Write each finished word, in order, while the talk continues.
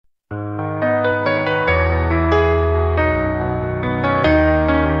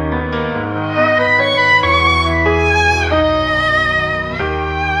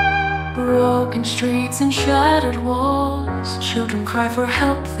cry for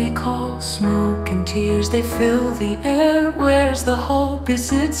help they call. Smoke and tears, they fill the air. Where's the hope?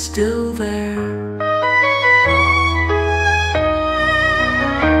 Is it still there?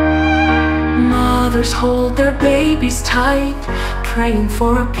 Mothers hold their babies tight, praying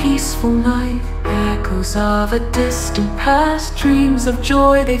for a peaceful night. Echoes of a distant past, dreams of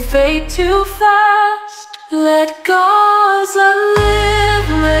joy, they fade too fast. Let Gaza live,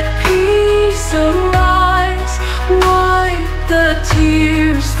 let peace arise. Wipe the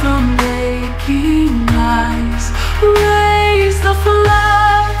tears from aching eyes. Raise the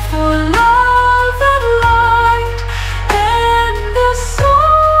flag for love and light. End the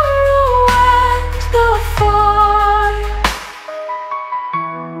sorrow and the fight.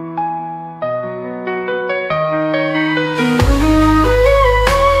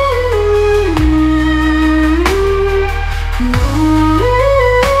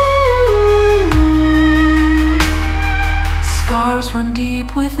 Scars run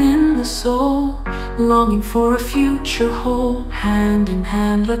deep within the soul, longing for a future whole. Hand in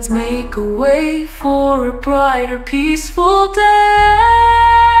hand, let's make a way for a brighter, peaceful day.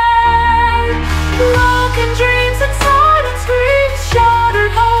 Broken dreams and silent screams,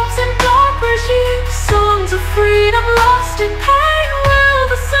 shattered hopes and dark regimes. Songs of freedom lost in pain. Will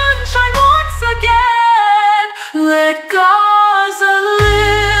the sun shine once again? Let Gaza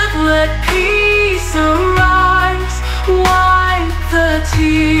live, let peace arise. Wipe the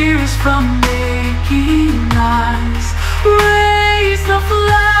tears from aching eyes. Raise the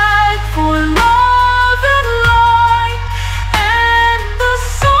flag for love and light. End the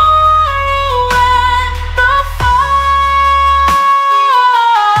sorrow and the fight.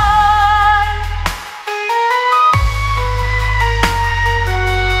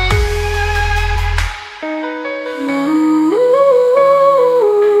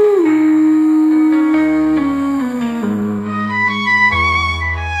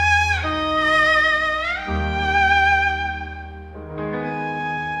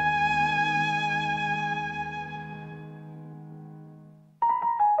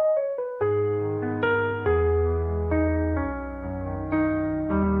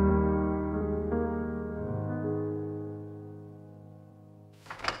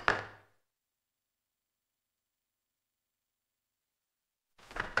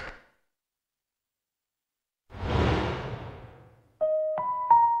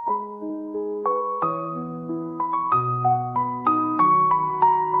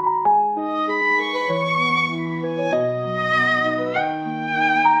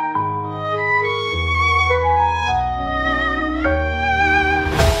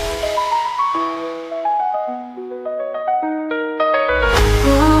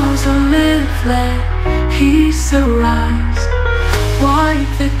 Let peace arise.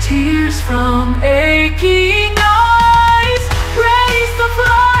 Wipe the tears from aching eyes. Raise the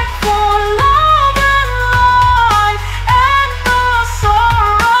flag for love and light. End the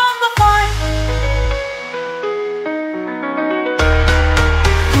sorrow and the fight.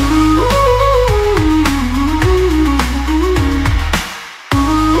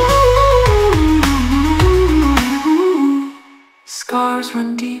 Scars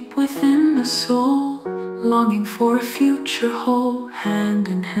run deep within the soul, longing for a future whole. Hand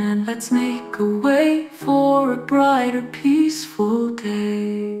in hand, let's make a way for a brighter, peaceful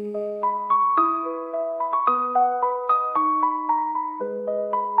day.